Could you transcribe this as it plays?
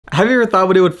Have you ever thought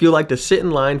what it would feel like to sit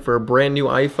in line for a brand new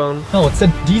iPhone? No, it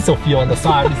said diesel fuel on the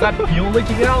side. Is that fuel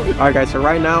leaking out? Alright guys, so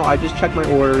right now I just checked my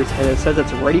orders and it says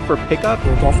it's ready for pickup.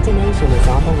 Your destination is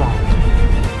on the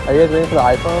right. Are you guys ready for the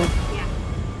iPhone?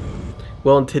 Yeah.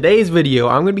 Well, in today's video,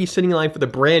 I'm going to be sitting in line for the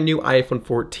brand new iPhone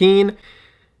 14.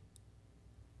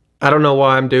 I don't know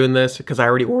why I'm doing this because I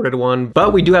already ordered one,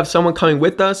 but we do have someone coming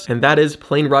with us, and that is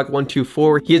Plain Rock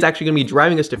 124. He is actually going to be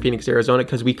driving us to Phoenix, Arizona,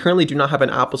 because we currently do not have an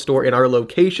Apple store in our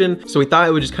location. So we thought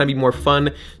it would just kind of be more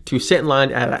fun to sit in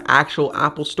line at an actual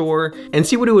Apple store and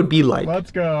see what it would be like.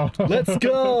 Let's go. Let's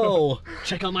go.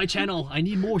 Check out my channel. I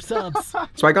need more subs.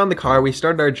 So I got in the car, we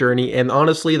started our journey, and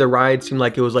honestly, the ride seemed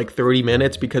like it was like 30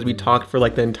 minutes because we talked for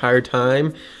like the entire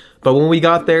time. But when we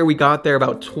got there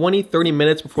about 20-30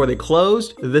 minutes before they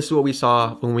closed. This is what we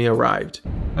saw when we arrived.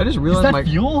 I just realized Is that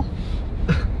fuel?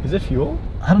 Is it fuel?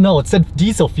 I don't know, it said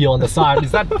diesel fuel on the side.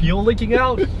 Is that fuel leaking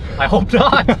out? I hope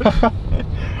not.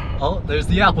 Oh, there's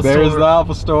the Apple store. There's the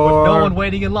Apple store. With no one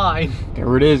waiting in line.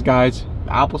 There it is, guys.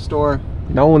 The Apple store.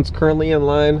 No one's currently in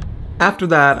line. After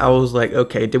that, I was like,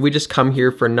 okay, did we just come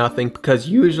here for nothing? Because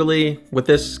usually with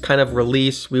this kind of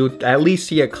release, we would at least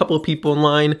see a couple of people in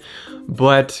line,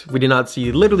 but we did not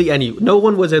see literally any. No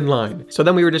one was in line. So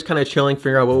then we were just kind of chilling,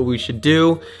 figuring out what we should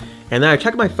do. And then I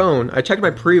checked my phone, I checked my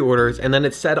pre-orders, and then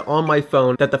it said on my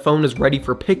phone that the phone is ready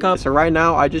for pickup. So right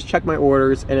now, I just checked my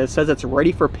orders and it says it's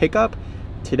ready for pickup.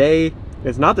 Today,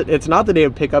 it's not the day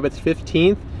of pickup, it's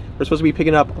 15th. We're supposed to be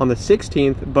picking up on the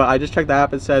 16th, but I just checked the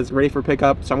app, it says ready for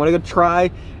pickup. So I'm gonna go try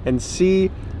and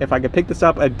see if I can pick this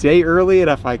up a day early,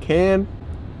 and if I can,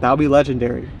 that'll be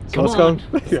legendary. So let's go.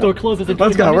 Store closes in 20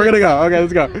 Let's go, minutes. we're gonna go, okay,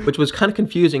 let's go. Which was kind of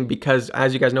confusing because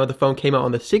as you guys know, the phone came out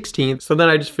on the 16th. So then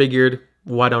I just figured,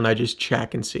 why don't I just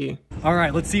check and see? All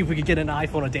right, let's see if we can get an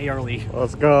iPhone a day early.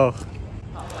 Let's go.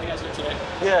 How you guys doing today?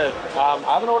 Yeah,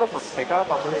 I have an order for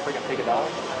pickup. I'm wondering if I can pick it up.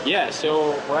 Yeah,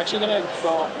 so we're actually gonna go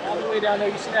all the way down there.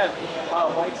 You see that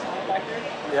white sign back there?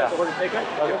 Yeah. So we're gonna pick up.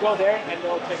 We'll go there and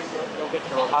they'll take it. They'll get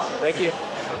your Awesome, thank you.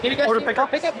 Did you guys order pickup?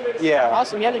 Pickup? Yeah.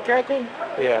 Awesome. You have the QR code?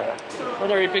 Yeah.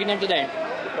 What are you picking up today?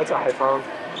 That's an iPhone.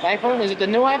 iPhone? Is it the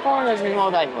new iPhone or is it the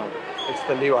old iPhone? It's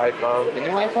the new iPhone. The new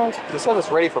iPhone? This says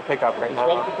it's ready for pickup right now.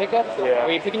 Ready for pickup? Yeah.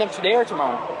 Are you picking up today or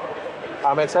tomorrow?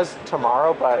 It says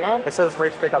tomorrow, but Tomorrow? it says it's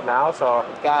ready to pick up now, so.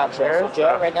 Gotcha. Sure. So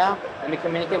Joe, right now, let me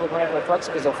communicate with one of my folks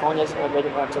because the phone isn't ready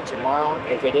until tomorrow.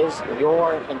 If it is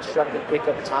your instructed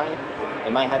pickup time,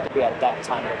 it might have to be at that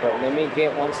time. But let me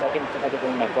get 1 second to have to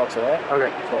bring my folks, alright?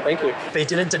 Okay, cool. Thank you. They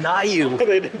didn't deny you.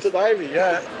 They didn't deny me,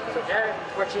 yeah. So Jared,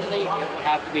 unfortunately, it will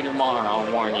have to be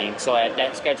tomorrow morning. So at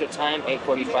that scheduled time,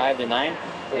 8:45 to 9,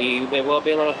 it will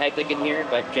be a little hectic in here,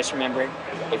 but just remember,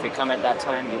 if you come at that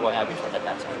time, you will have your phone at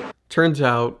that time. Turns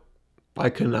out, I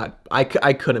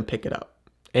couldn't pick it up.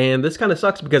 And this kind of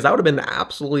sucks because that would have been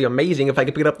absolutely amazing if I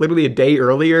could pick it up literally a day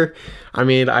earlier. I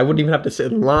mean, I wouldn't even have to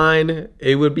sit in line.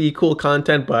 It would be cool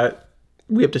content, but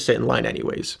we have to sit in line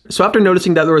anyways. So after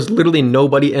noticing that there was literally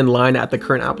nobody in line at the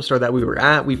current Apple store that we were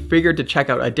at, we figured to check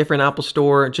out a different Apple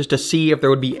store just to see if there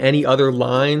would be any other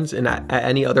lines at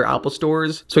any other Apple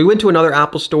stores. So we went to another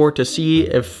Apple store to see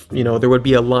if, you know, there would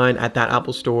be a line at that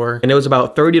Apple store. And it was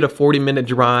about 30 to 40 minute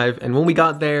drive. And when we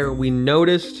got there, we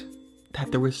noticed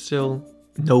that there was still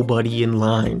nobody in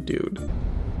line, dude.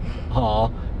 Aw,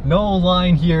 no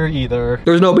line here either.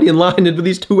 There's nobody in line into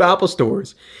these two Apple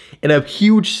stores. In a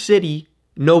huge city,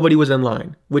 nobody was in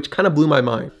line, which kind of blew my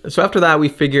mind. So after that, we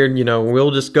figured, you know,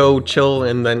 we'll just go chill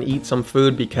and then eat some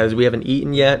food because we haven't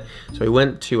eaten yet. So we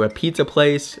went to a pizza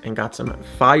place and got some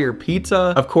fire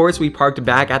pizza. Of course, we parked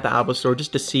back at the Apple store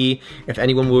just to see if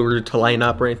anyone were to line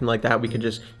up or anything like that. We could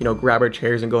just, you know, grab our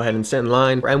chairs and go ahead and sit in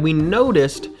line. And we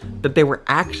noticed that they were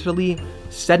actually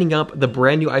setting up the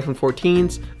brand new iPhone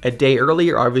 14s a day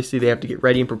earlier. Obviously, they have to get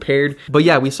ready and prepared. But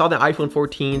yeah, we saw the iPhone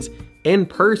 14s in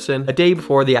person a day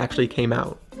before they actually came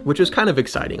out, which was kind of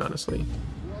exciting, honestly.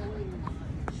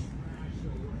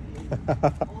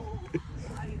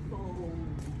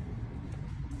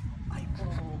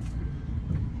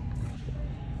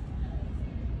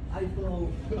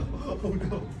 iPhone. Oh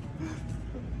no.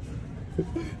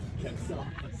 Can't stop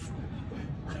us.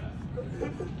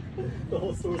 The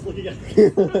whole store's looking at me.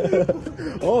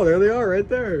 Oh, there they are right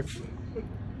there.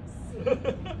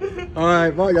 All right,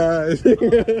 bye guys.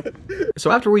 So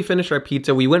after we finished our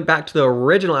pizza, we went back to the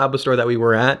original Apple store that we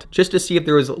were at just to see if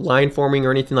there was line forming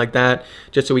or anything like that,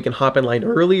 just so we can hop in line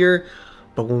earlier.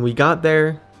 But when we got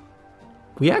there,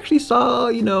 we actually saw,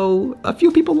 you know, a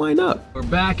few people line up. We're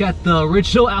back at the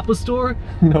original Apple store.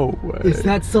 No way. Is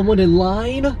that someone in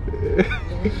line?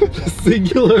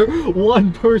 Singular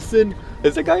one person.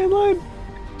 Is the guy in line?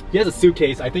 He has a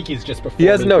suitcase. I think he's just performing. He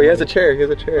has a chair. He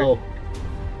has a chair. Oh.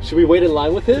 Should we wait in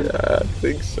line with him? Yeah, I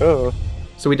think so.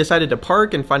 So we decided to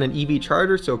park and find an EV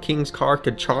charger so King's car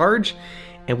could charge.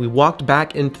 And we walked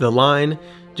back into the line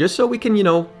just so we can, you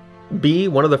know, be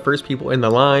one of the first people in the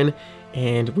line.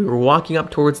 And we were walking up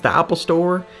towards the Apple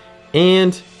store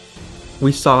and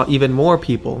we saw even more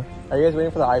people. Are you guys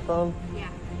waiting for the iPhone? Yeah.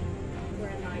 We're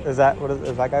in line. Is that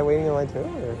guy waiting in line too?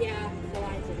 Or? Yeah, the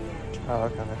line's in here. Oh,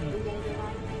 okay.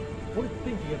 We're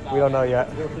thinking about We don't know yet.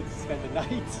 where to spend the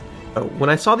night. When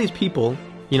I saw these people,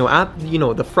 you know, at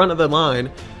the front of the line,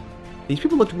 these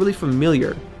people looked really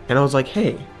familiar. And I was like,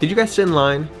 hey, did you guys sit in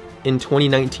line in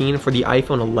 2019 for the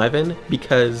iPhone 11?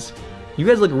 Because you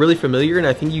guys look really familiar, and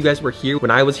I think you guys were here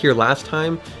when I was here last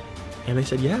time. And they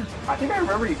said, yeah. I think I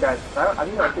remember you guys. I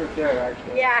think I was there,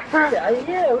 actually. Yeah. Yeah,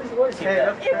 it was you.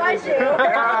 It was you. It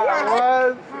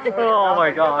was. Oh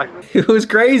my god. It was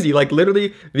crazy. Like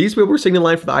literally, these people were sitting in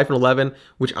line for the iPhone 11,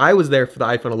 which I was there for the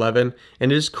iPhone 11.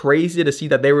 And it's just crazy to see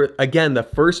that they were, again, the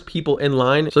first people in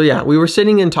line. So yeah, we were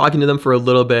sitting and talking to them for a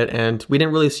little bit, and we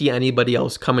didn't really see anybody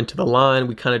else come into the line.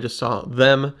 We kind of just saw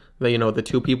them. The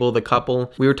two people, the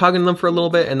couple. We were talking to them for a little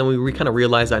bit, and then we kind of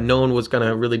realized that no one was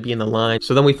gonna really be in the line.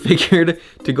 So then we figured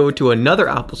to go to another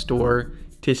Apple store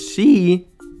to see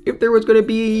if there was gonna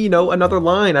be, another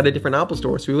line at a different Apple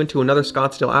store. So we went to another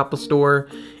Scottsdale Apple store,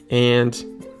 and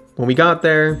when we got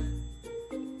there,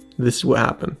 this is what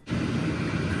happened.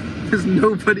 There's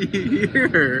nobody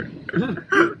here.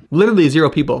 Literally 0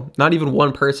 people, not even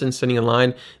one person sitting in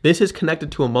line. This is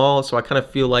connected to a mall, so I kind of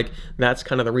feel like that's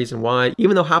kind of the reason why.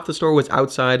 Even though half the store was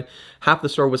outside, half the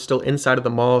store was still inside of the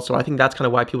mall, so I think that's kind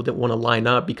of why people didn't want to line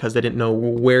up, because they didn't know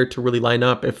where to really line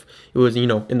up if it was,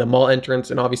 in the mall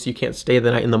entrance, and obviously you can't stay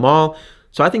the night in the mall.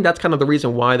 So I think that's kind of the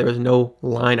reason why there was no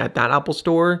line at that Apple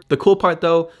store. The cool part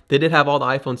though, they did have all the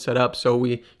iPhones set up, so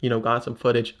we, got some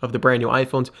footage of the brand new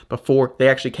iPhones before they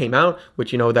actually came out,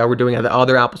 which, that we're doing at the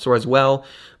other Apple store as well.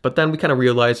 But then we kind of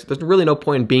realized there's really no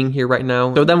point in being here right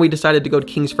now. So then we decided to go to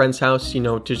King's friend's house,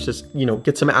 to just,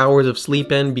 get some hours of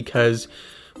sleep in, because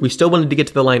we still wanted to get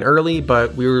to the line early,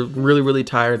 but we were really, really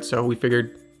tired, so we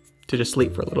figured to just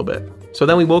sleep for a little bit. So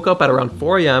then we woke up at around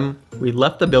 4 a.m., we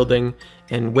left the building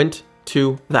and went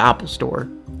to the Apple store.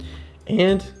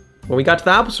 And when we got to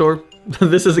the Apple store,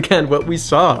 this is again what we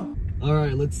saw. All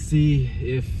right, let's see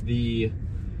if the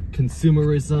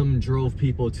consumerism drove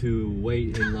people to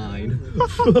wait in line.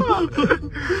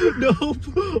 Nope,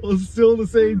 still the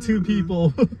same 2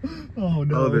 people. Oh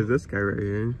no. Oh, there's this guy right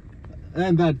here.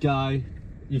 And that guy,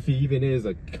 if he even is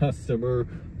a customer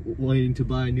waiting to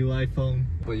buy a new iPhone.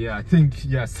 But yeah, I think,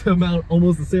 yes,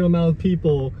 almost the same amount of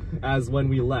people as when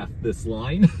we left this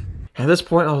line. At this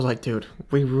point, I was like, dude,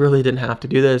 we really didn't have to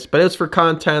do this, but it's for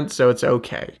content, so it's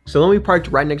okay. So then we parked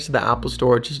right next to the Apple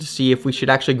store just to see if we should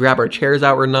actually grab our chairs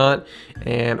out or not,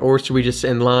 or should we just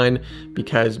sit in line,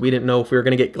 because we didn't know if we were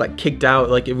gonna get like kicked out,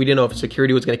 like if we didn't know if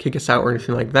security was gonna kick us out or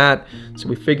anything like that. So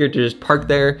we figured to just park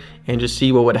there and just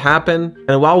see what would happen.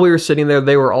 And while we were sitting there,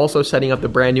 they were also setting up the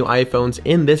brand new iPhones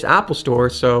in this Apple store.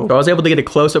 So I was able to get a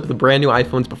close up of the brand new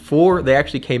iPhones before they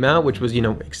actually came out, which was,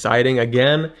 exciting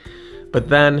again. But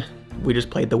then we just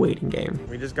played the waiting game.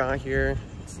 We just got here.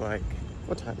 It's like,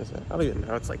 what time is it? I don't even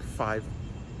know. It's like 5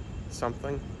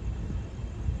 something.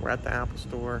 We're at the Apple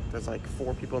store. There's like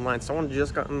 4 people in line. Someone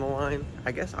just got in the line.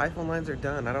 I guess iPhone lines are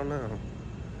done. I don't know.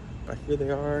 But here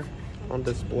they are on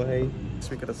display.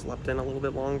 So we could have slept in a little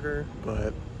bit longer,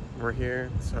 but we're here.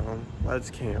 So let's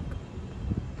camp.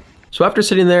 So after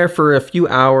sitting there for a few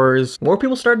hours, more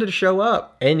people started to show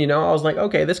up. And, I was like,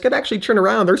 okay, this could actually turn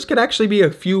around. There could actually be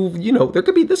a few,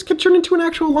 this could turn into an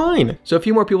actual line. So a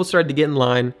few more people started to get in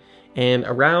line, and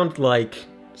around like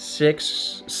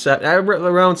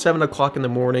around 7 o'clock in the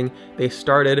morning, they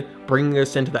started bringing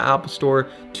us into the Apple store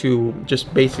to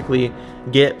just basically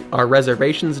get our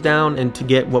reservations down and to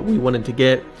get what we wanted to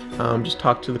get. Just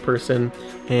talk to the person,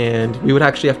 and we would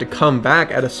actually have to come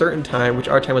back at a certain time, which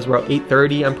our time was about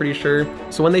 8:30, I'm pretty sure.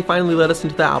 So when they finally let us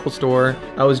into the Apple store,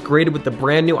 I was greeted with the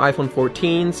brand new iPhone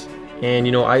 14s, and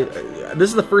this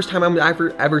is the first time I'm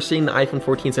ever seeing the iPhone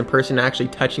 14s in person, actually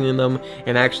touching them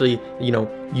and actually,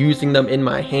 using them in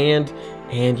my hand.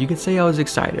 And you could say I was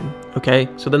excited, okay?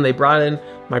 So then they brought in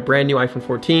my brand new iPhone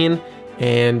 14,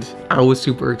 and I was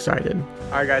super excited.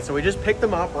 All right, guys, so we just picked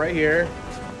them up right here.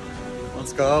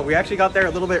 Let's go. We actually got there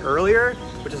a little bit earlier,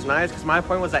 which is nice because my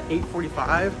appointment was at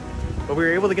 8:45, but we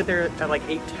were able to get there at like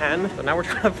 8:10. So now we're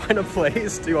trying to find a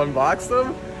place to unbox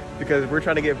them because we're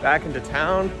trying to get back into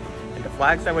town, into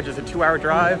Flagstaff, which is a 2-hour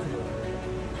drive.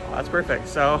 Oh, that's perfect.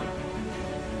 So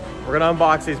We're gonna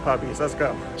unbox these puppies, let's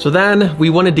go. So then we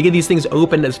wanted to get these things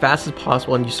opened as fast as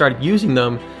possible and you started using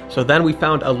them. So then we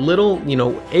found a little, you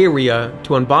know, area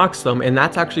to unbox them, and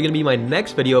that's actually gonna be my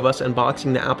next video of us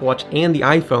unboxing the Apple Watch and the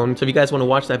iPhone. So if you guys wanna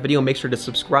watch that video, make sure to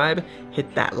subscribe,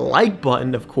 hit that like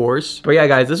button, of course. But yeah,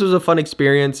 guys, this was a fun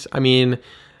experience. I mean,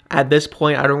 at this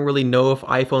point, I don't really know if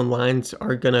iPhone lines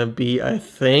are gonna be a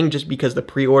thing just because the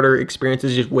pre-order experience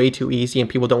is just way too easy and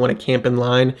people don't wanna camp in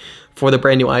line for the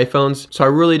brand new iPhones. So I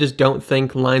really just don't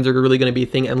think lines are really gonna be a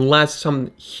thing unless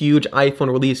some huge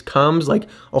iPhone release comes, like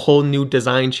a whole new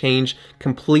design change,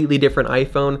 completely different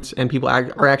iPhones, and people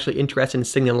are actually interested in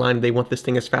sitting in line. They want this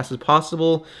thing as fast as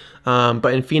possible.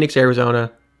 But in Phoenix,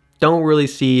 Arizona, don't really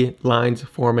see lines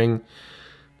forming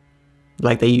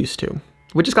like they used to,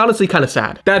 which is honestly kind of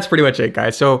sad. That's pretty much it,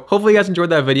 guys. So hopefully you guys enjoyed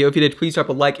that video. If you did, please drop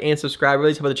a like and subscribe.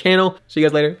 Really help the channel. See you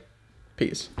guys later.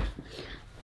 Peace.